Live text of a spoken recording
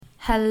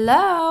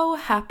Hello,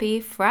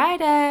 happy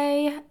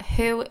Friday.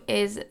 Who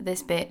is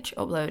this bitch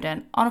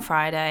uploading on a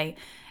Friday?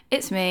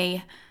 It's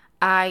me.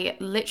 I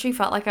literally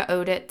felt like I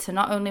owed it to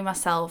not only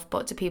myself,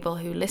 but to people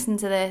who listen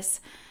to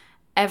this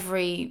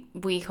every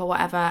week or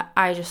whatever.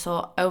 I just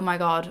thought, oh my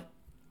God,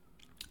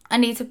 I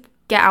need to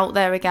get out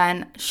there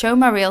again, show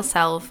my real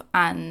self,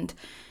 and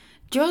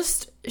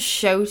just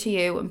show to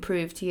you and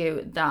prove to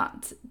you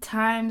that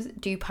times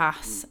do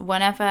pass.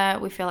 Whenever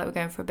we feel like we're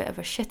going for a bit of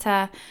a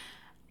shitter,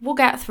 we'll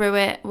get through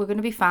it. We're going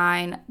to be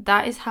fine.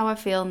 That is how I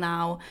feel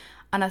now.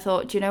 And I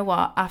thought, do you know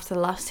what? After the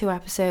last 2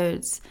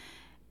 episodes,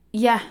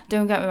 yeah,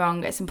 don't get me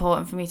wrong. It's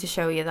important for me to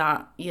show you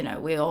that,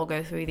 we all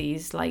go through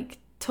these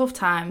tough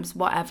times,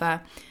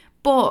 whatever.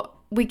 But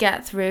we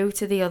get through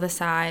to the other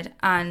side,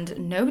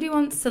 and nobody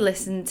wants to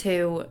listen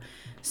to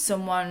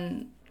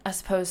someone, I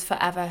suppose,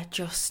 forever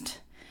just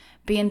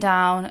being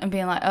down and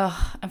being like,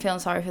 oh, I'm feeling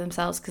sorry for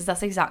themselves, because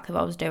that's exactly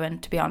what I was doing,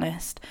 to be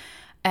honest.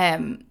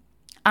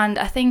 And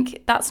I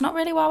think that's not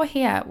really why we're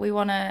here. We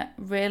want to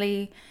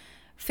really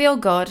feel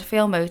good,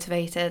 feel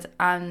motivated,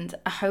 and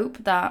I hope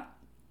that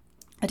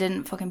I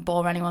didn't fucking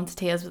bore anyone to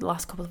tears with the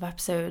last couple of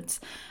episodes.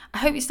 I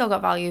hope you still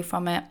got value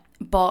from it,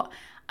 but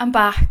I'm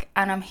back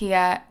and I'm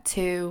here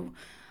to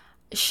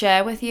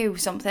share with you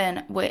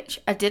something which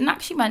I didn't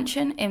actually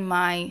mention in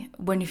my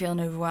When You're Feeling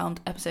Overwhelmed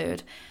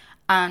episode,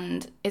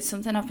 and it's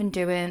something I've been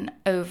doing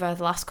over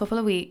the last couple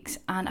of weeks,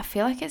 and I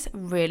feel like it's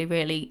really,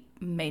 really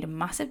made a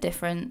massive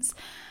difference.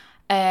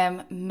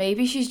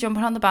 Maybe she's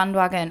jumping on the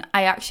bandwagon.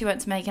 I actually went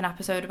to make an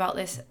episode about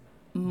this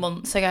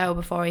months ago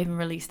before I even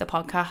released the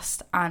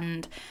podcast,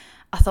 and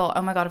I thought,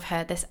 oh my God, I've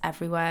heard this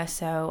everywhere,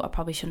 so I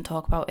probably shouldn't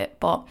talk about it,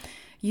 but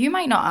you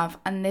might not have,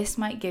 and this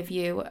might give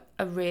you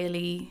a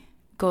really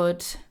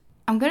good,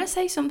 I'm going to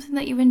say something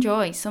that you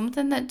enjoy,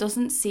 something that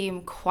doesn't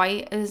seem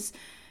quite as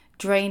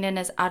draining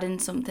as adding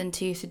something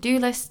to your to-do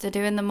list to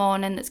do in the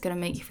morning that's going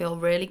to make you feel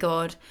really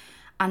good,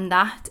 and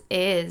that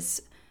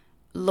is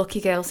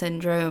Lucky Girl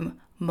Syndrome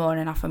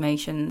morning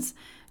affirmations.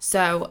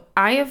 So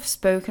I have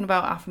spoken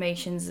about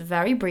affirmations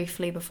very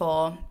briefly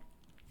before.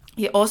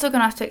 You're also going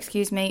to have to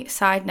excuse me.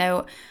 Side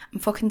note, I'm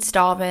fucking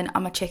starving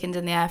and my chicken's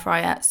in the air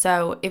fryer.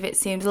 So if it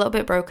seems a little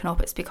bit broken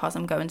up, it's because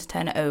I'm going to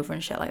turn it over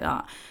and shit like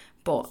that.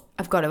 But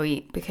I've got to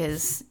eat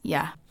because,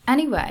 yeah.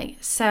 Anyway,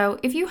 so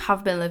if you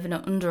have been living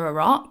under a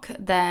rock,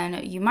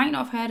 then you might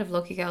not have heard of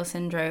Lucky Girl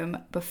Syndrome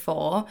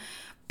before.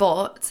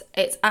 But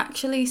it's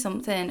actually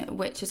something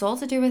which is all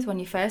to do with when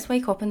you first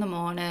wake up in the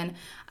morning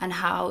and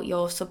how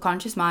your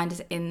subconscious mind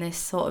is in this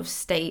sort of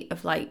state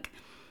of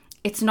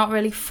it's not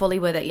really fully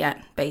with it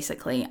yet,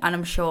 basically. And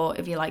I'm sure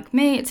if you're like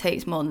me, it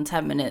takes more than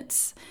 10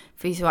 minutes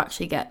for you to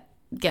actually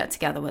get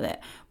together with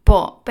it.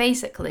 But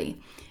basically,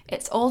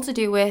 it's all to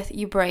do with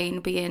your brain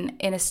being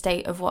in a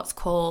state of what's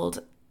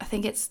called, I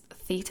think it's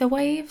theta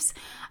waves.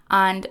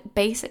 And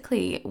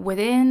basically,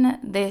 within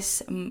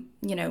this,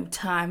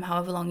 time,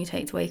 however long you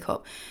take to wake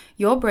up,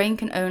 your brain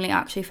can only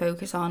actually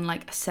focus on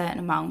a certain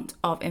amount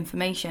of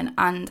information.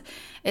 And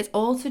it's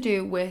all to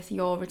do with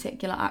your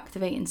reticular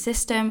activating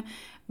system,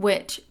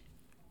 which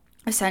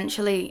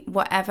essentially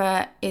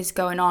whatever is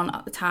going on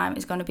at the time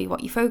is going to be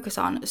what you focus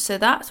on. So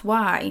that's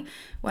why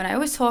when I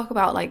always talk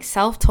about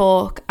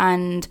self-talk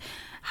and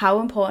how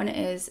important it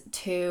is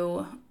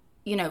to,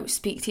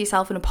 speak to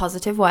yourself in a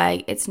positive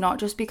way, it's not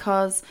just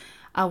because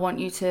I want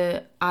you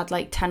to add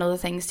 10 other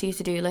things to your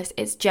to-do list.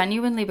 It's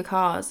genuinely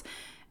because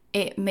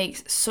it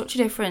makes such a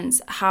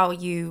difference how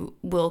you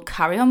will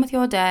carry on with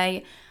your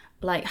day,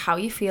 how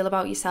you feel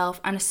about yourself,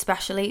 and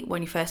especially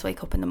when you first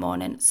wake up in the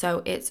morning.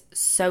 So it's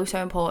so,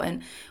 so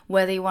important,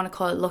 whether you want to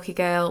call it Lucky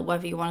Girl,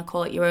 whether you want to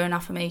call it your own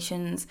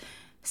affirmations.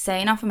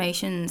 Saying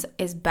affirmations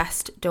is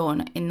best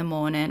done in the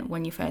morning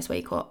when you first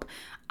wake up.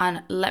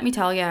 And let me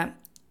tell you,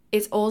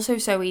 it's also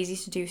so easy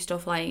to do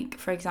stuff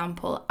for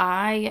example,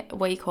 I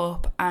wake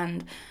up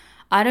and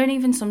I don't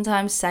even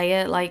sometimes say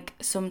it.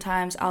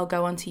 Sometimes I'll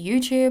go onto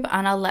YouTube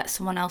and I'll let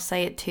someone else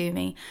say it to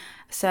me.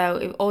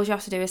 So all you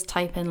have to do is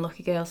type in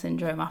Lucky Girl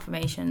Syndrome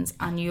affirmations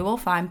and you will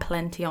find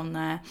plenty on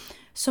there.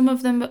 Some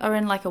of them are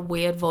in a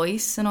weird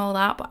voice and all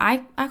that, but I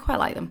quite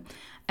like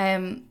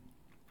them.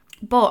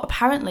 But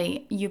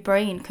apparently your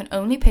brain can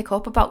only pick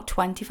up about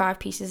 25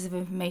 pieces of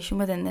information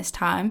within this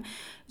time.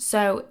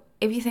 So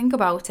if you think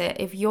about it,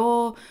 if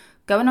you're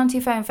going onto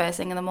your phone first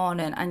thing in the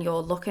morning and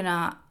you're looking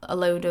at a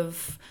load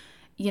of,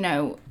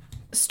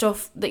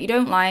 stuff that you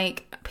don't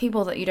like,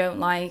 people that you don't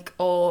like,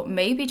 or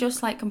maybe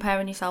just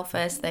comparing yourself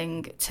first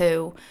thing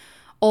to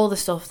all the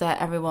stuff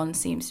that everyone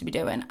seems to be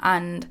doing.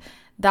 And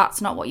that's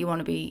not what you want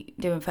to be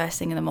doing first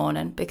thing in the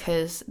morning,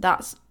 because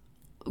that's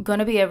going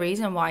to be a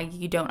reason why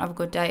you don't have a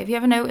good day. If you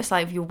ever notice,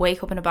 if you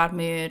wake up in a bad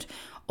mood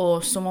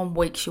or someone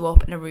wakes you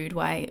up in a rude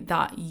way,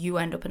 that you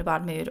end up in a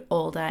bad mood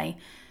all day.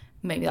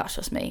 Maybe that's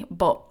just me,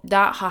 but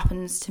that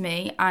happens to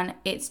me, and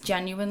it's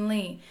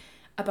genuinely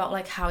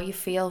about how you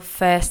feel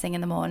first thing in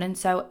the morning.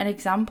 So an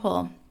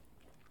example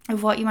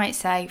of what you might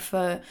say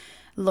for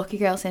Lucky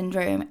Girl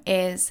Syndrome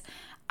is,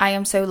 I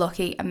am so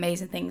lucky,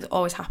 amazing things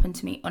always happen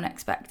to me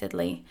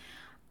unexpectedly.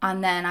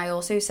 And then I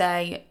also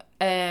say,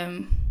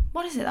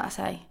 what is it that I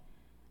say?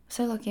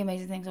 So lucky,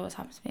 amazing things always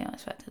happen to me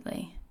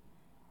unexpectedly.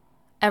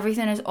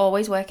 Everything is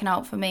always working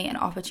out for me and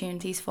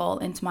opportunities fall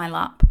into my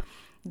lap.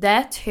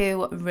 They're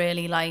two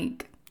really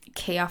like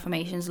key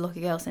affirmations,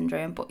 lucky girl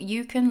syndrome, but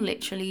you can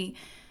literally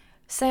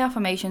say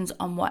affirmations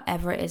on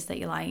whatever it is that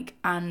you like,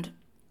 and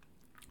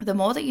the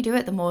more that you do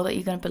it, the more that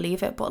you're going to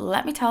believe it. But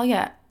let me tell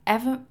you,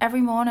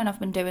 every morning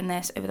I've been doing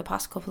this over the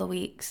past couple of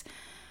weeks,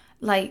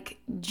 like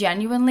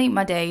genuinely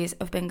my days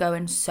have been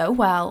going so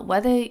well,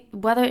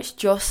 whether it's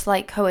just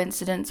like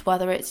coincidence,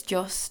 whether it's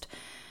just,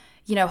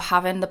 you know,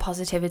 having the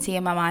positivity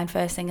in my mind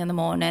first thing in the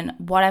morning,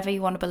 whatever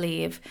you want to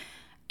believe,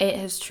 it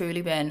has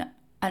truly been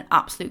an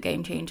absolute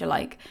game changer.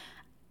 Like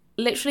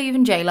literally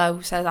even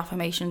J-Lo says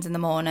affirmations in the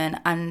morning,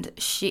 and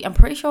I'm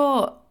pretty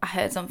sure I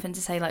heard something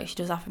to say like she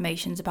does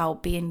affirmations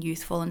about being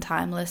youthful and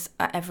timeless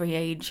at every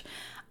age,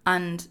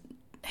 and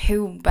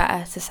who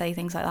better to say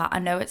things like that? I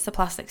know it's the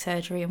plastic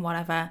surgery and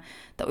whatever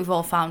that we've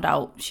all found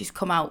out. She's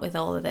come out with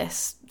all of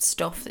this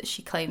stuff that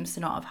she claims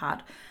to not have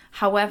had.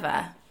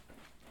 However,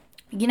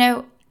 you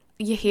know,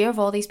 you hear of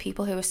all these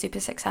people who are super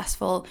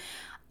successful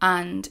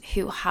and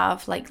who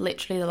have like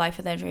literally the life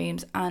of their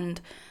dreams, and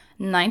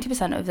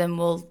 90% of them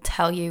will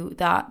tell you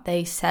that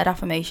they said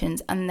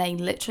affirmations and they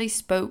literally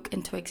spoke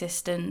into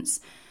existence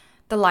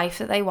the life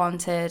that they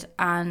wanted,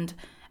 and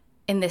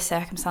in this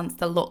circumstance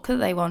the look that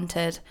they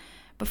wanted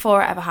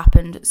before it ever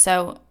happened.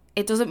 So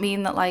it doesn't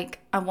mean that like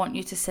I want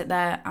you to sit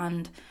there,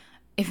 and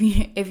if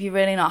you're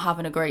really not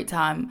having a great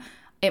time,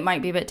 it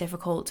might be a bit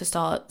difficult to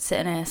start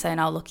sitting here saying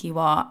how lucky you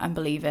are and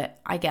believe it.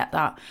 I get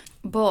that.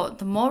 But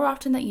the more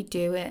often that you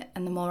do it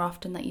and the more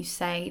often that you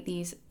say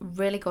these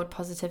really good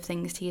positive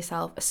things to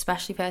yourself,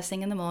 especially first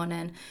thing in the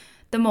morning,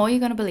 the more you're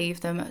going to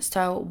believe them.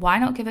 So why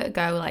not give it a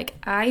go? Like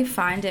I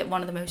find it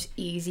one of the most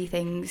easy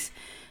things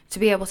to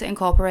be able to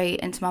incorporate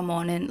into my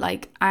morning.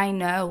 Like I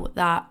know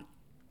that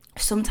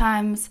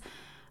sometimes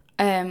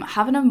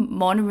having a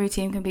morning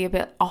routine can be a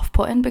bit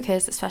off-putting,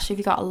 because especially if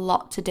you've got a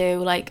lot to do,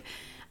 like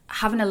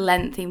having a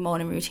lengthy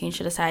morning routine,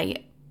 should I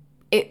say,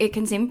 it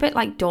can seem a bit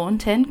like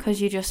daunting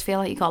because you just feel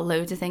like you've got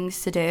loads of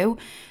things to do.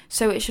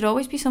 So it should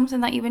always be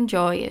something that you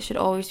enjoy. It should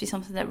always be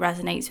something that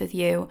resonates with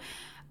you.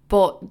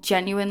 But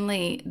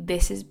genuinely,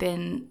 this has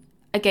been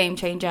a game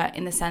changer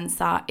in the sense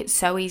that it's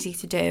so easy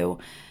to do.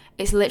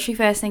 It's literally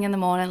first thing in the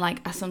morning.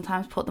 Like I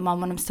sometimes put them on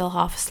when I'm still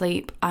half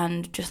asleep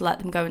and just let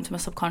them go into my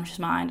subconscious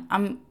mind.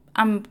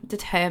 I'm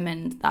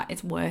determined that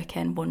it's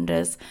working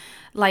wonders.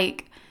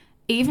 Like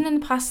even in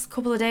the past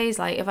couple of days,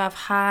 like if I've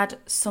had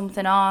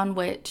something on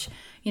which,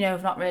 you know,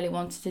 I've not really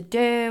wanted to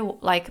do,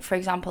 like for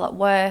example at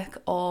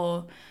work,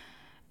 or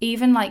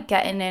even like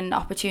getting in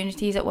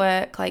opportunities at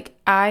work, like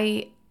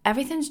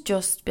everything's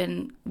just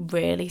been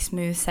really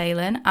smooth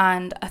sailing.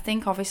 And I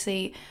think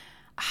obviously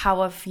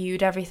how I've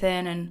viewed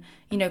everything and,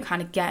 you know,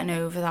 kind of getting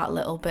over that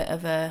little bit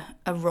of a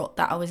rut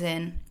that I was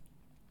in,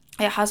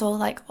 it has all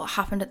like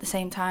happened at the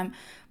same time.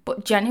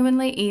 But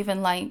genuinely,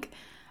 even like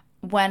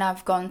when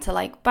I've gone to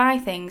like buy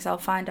things, I'll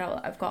find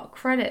out I've got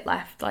credit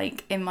left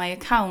like in my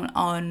account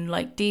on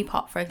like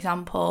Depop, for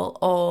example,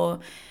 or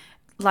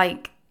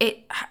like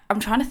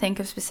I'm trying to think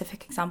of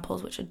specific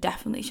examples which I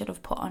definitely should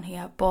have put on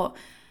here, but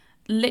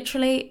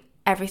literally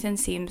everything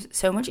seems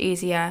so much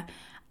easier.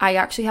 I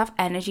actually have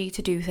energy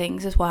to do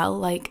things as well.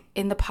 Like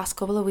in the past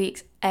couple of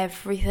weeks,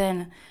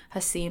 everything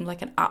has seemed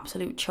like an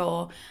absolute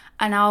chore,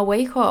 and I'll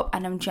wake up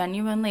and I'm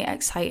genuinely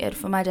excited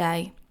for my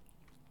day.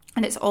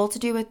 And it's all to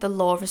do with the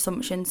law of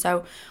assumption.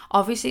 So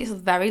obviously it's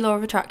very law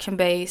of attraction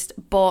based,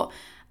 but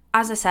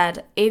as I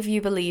said, if you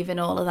believe in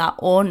all of that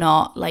or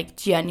not, like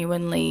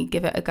genuinely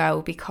give it a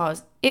go,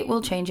 because it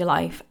will change your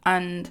life.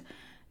 And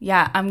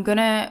yeah, I'm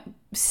gonna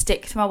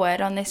stick to my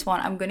word on this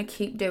one. I'm gonna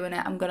keep doing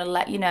it. I'm gonna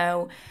let you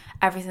know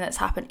everything that's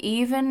happened.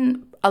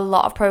 Even a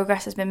lot of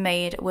progress has been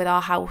made with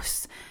our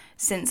house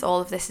since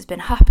all of this has been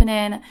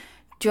happening.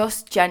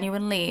 Just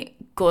genuinely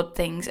good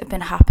things have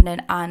been happening,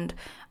 and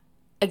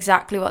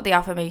exactly what the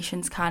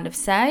affirmations kind of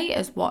say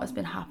is what has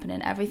been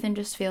happening. Everything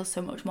just feels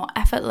so much more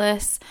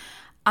effortless,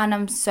 and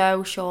I'm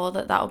so sure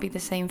that that will be the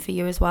same for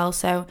you as well.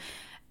 So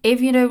if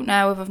you don't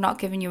know, if I've not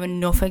given you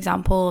enough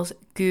examples,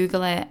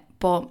 Google it,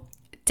 but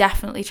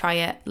definitely try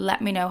it.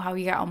 Let me know how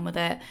you get on with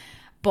it.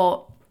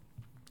 But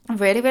I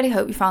really, really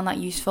hope you found that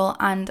useful.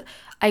 And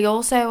I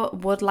also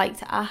would like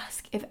to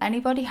ask if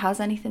anybody has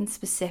anything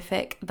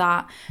specific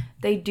that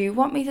they do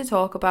want me to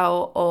talk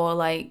about, or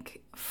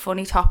like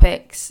funny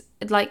topics,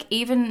 like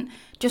even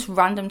just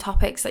random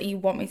topics that you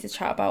want me to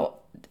chat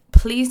about,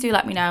 please do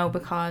let me know,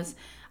 because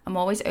I'm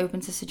always open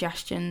to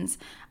suggestions.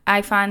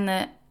 I find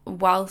that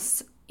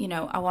whilst, you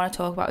know, I want to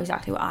talk about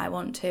exactly what I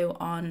want to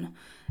on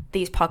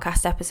these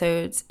podcast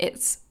episodes,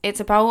 it's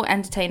about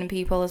entertaining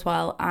people as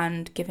well,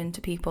 and giving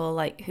to people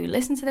like who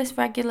listen to this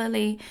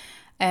regularly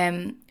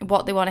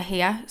what they want to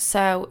hear.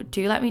 So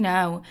do let me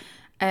know.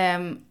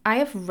 I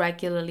have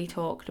regularly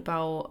talked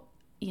about,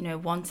 you know,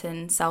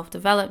 wanting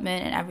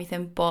self-development and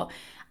everything, but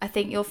I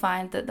think you'll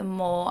find that the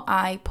more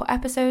I put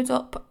episodes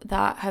up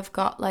that have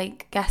got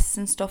like guests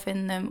and stuff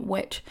in them,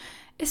 which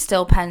is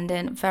still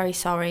pending, very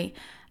sorry,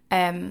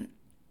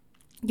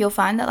 you'll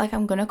find that like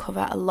I'm going to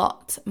cover a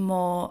lot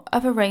more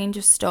of a range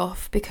of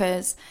stuff,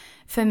 because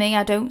for me,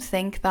 I don't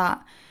think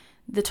that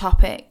the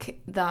topic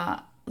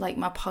that like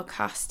my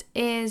podcast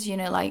is, you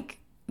know, like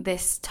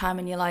this time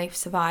in your life,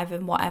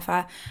 surviving,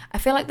 whatever, I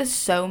feel like there's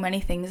so many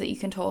things that you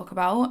can talk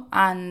about,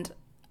 and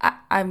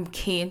I'm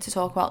keen to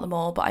talk about them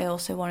all, but I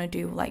also want to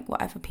do like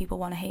whatever people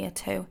want to hear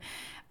too.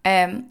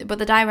 But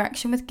the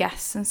direction with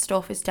guests and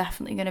stuff is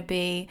definitely going to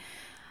be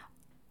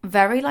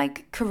very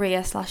like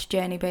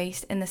career/journey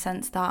based, in the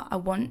sense that I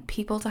want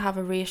people to have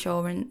a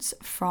reassurance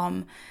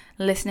from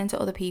listening to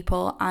other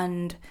people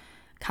and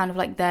kind of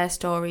like their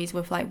stories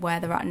with like where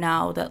they're at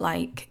now, that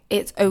like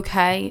it's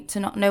okay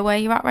to not know where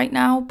you're at right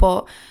now,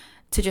 but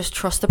to just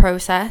trust the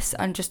process,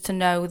 and just to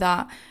know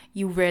that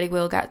you really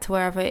will get to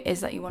wherever it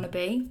is that you want to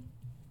be.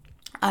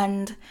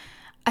 And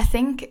I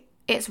think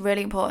it's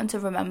really important to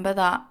remember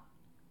that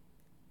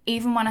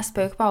even when I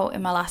spoke about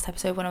in my last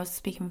episode, when I was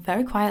speaking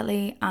very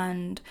quietly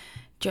and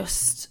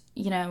just,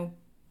 you know,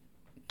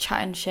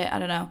 chatting shit, I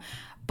don't know,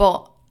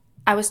 but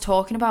I was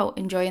talking about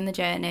enjoying the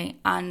journey,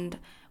 and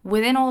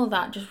within all of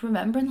that, just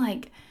remembering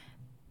like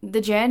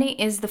the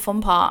journey is the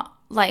fun part.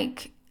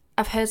 Like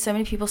I've heard so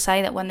many people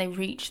say that when they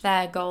reach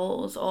their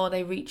goals, or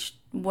they reach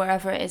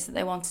wherever it is that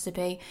they wanted to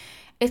be,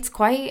 it's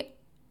quite,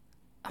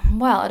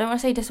 well, I don't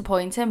want to say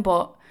disappointing,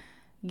 but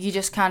you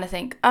just kind of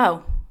think,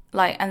 oh,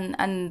 like,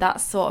 and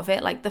that's sort of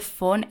it. Like the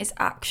fun is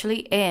actually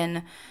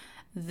in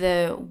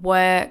the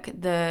work,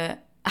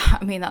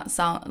 I mean, that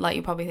sounds like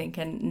you're probably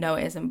thinking, no,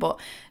 it isn't, but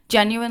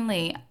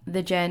genuinely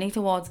the journey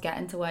towards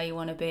getting to where you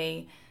want to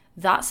be,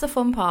 that's the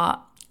fun part,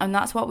 and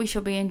that's what we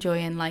should be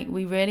enjoying. Like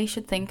we really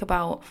should think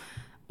about,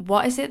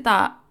 what is it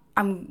that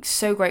I'm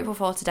so grateful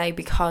for today,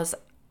 because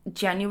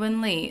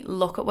genuinely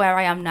look at where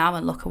I am now,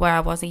 and look at where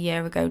I was a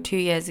year ago, 2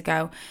 years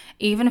ago,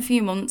 even a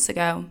few months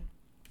ago.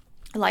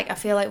 Like I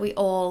feel like we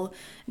all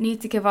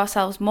need to give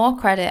ourselves more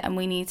credit, and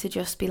we need to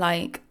just be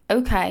like,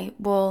 okay,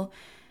 well,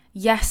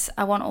 yes,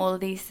 I want all of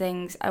these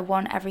things, I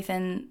want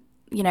everything,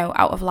 you know,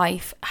 out of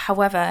life.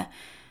 However,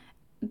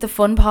 the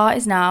fun part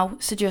is now,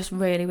 so just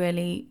really,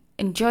 really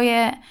enjoy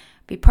it,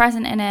 be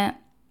present in it.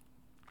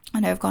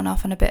 I know I've gone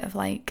off on a bit of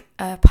like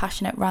a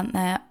passionate rant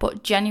there,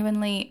 but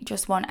genuinely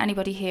just want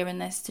anybody hearing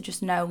this to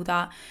just know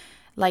that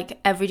like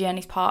every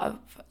journey's part of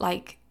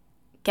like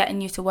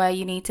getting you to where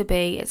you need to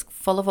be. It's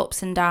full of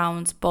ups and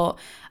downs, but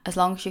as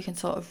long as you can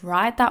sort of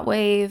ride that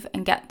wave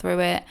and get through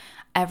it,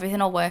 everything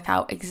will work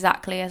out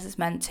exactly as it's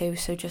meant to.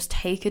 So just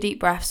take a deep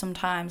breath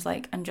sometimes,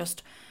 like, and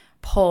just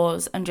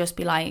pause and just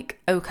be like,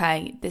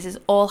 okay, this is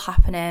all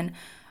happening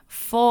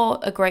for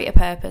a greater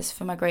purpose,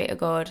 for my greater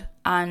good.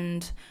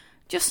 And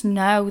just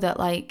know that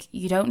like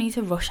you don't need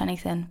to rush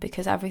anything,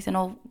 because everything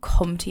will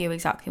come to you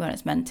exactly when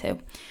it's meant to.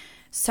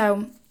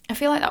 So I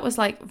feel like that was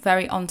like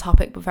very on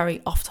topic but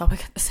very off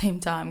topic at the same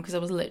time, because I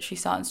was literally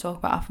starting to talk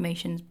about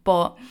affirmations.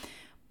 But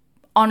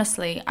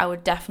honestly, I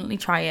would definitely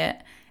try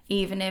it,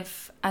 even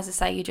if, as I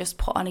say, you just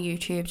put on a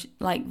YouTube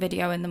like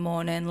video in the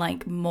morning,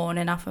 like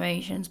morning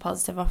affirmations,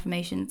 positive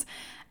affirmations,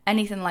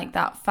 anything like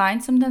that.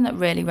 Find something that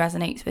really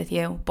resonates with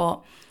you,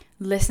 but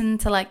listen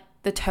to like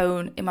the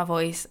tone in my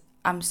voice.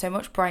 I'm so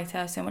much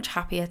brighter, so much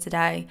happier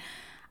today.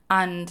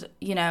 And,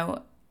 you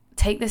know,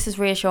 take this as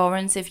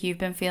reassurance if you've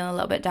been feeling a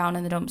little bit down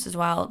in the dumps as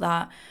well,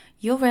 that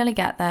you'll really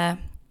get there.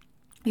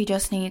 You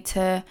just need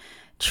to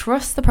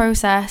trust the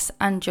process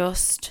and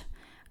just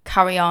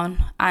carry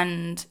on,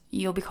 and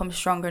you'll become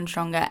stronger and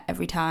stronger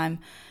every time.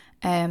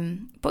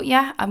 But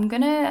yeah, I'm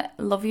gonna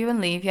love you and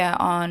leave you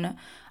on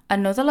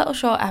another little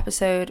short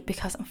episode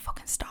because I'm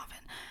fucking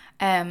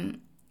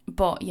starving.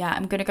 But yeah,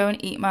 I'm gonna go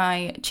and eat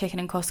my chicken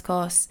and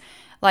couscous.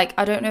 Like,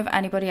 I don't know if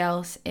anybody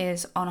else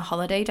is on a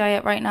holiday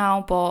diet right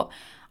now, but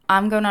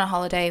I'm going on a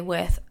holiday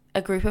with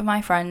a group of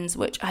my friends,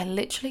 which I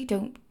literally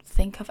don't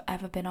think I've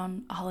ever been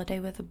on a holiday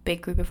with a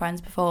big group of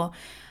friends before.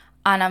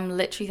 And I'm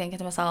literally thinking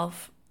to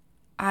myself,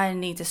 I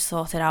need to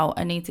sort it out.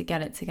 I need to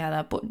get it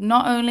together. But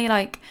not only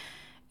like,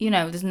 you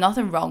know, there's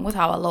nothing wrong with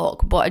how I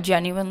look, but I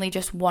genuinely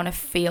just want to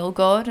feel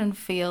good and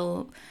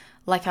feel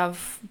like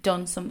I've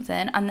done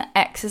something. And the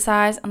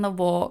exercise and the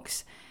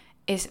walks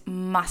is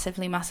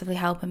massively, massively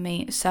helping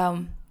me.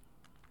 So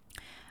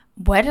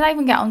where did I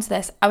even get onto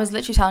this? I was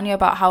literally telling you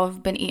about how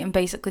I've been eating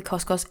basically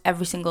couscous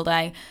every single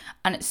day,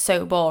 and it's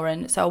so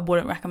boring, so I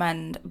wouldn't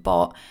recommend.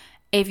 But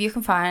if you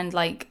can find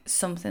like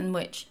something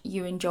which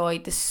you enjoy,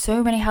 there's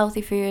so many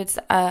healthy foods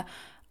that are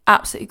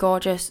absolutely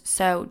gorgeous.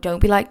 So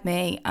don't be like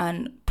me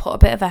and put a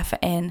bit of effort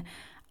in.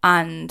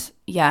 And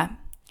yeah,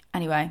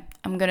 anyway,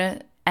 I'm gonna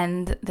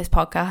end this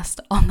podcast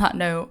on that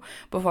note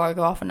before I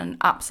go off on an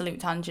absolute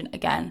tangent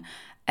again.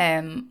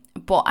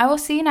 But I will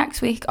see you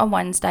next week on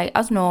Wednesday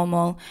as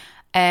normal.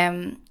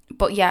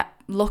 But yeah,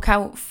 look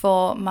out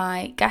for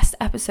my guest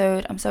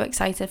episode. I'm so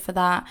excited for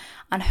that,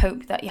 and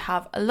hope that you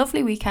have a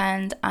lovely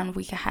weekend and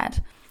week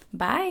ahead.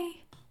 Bye.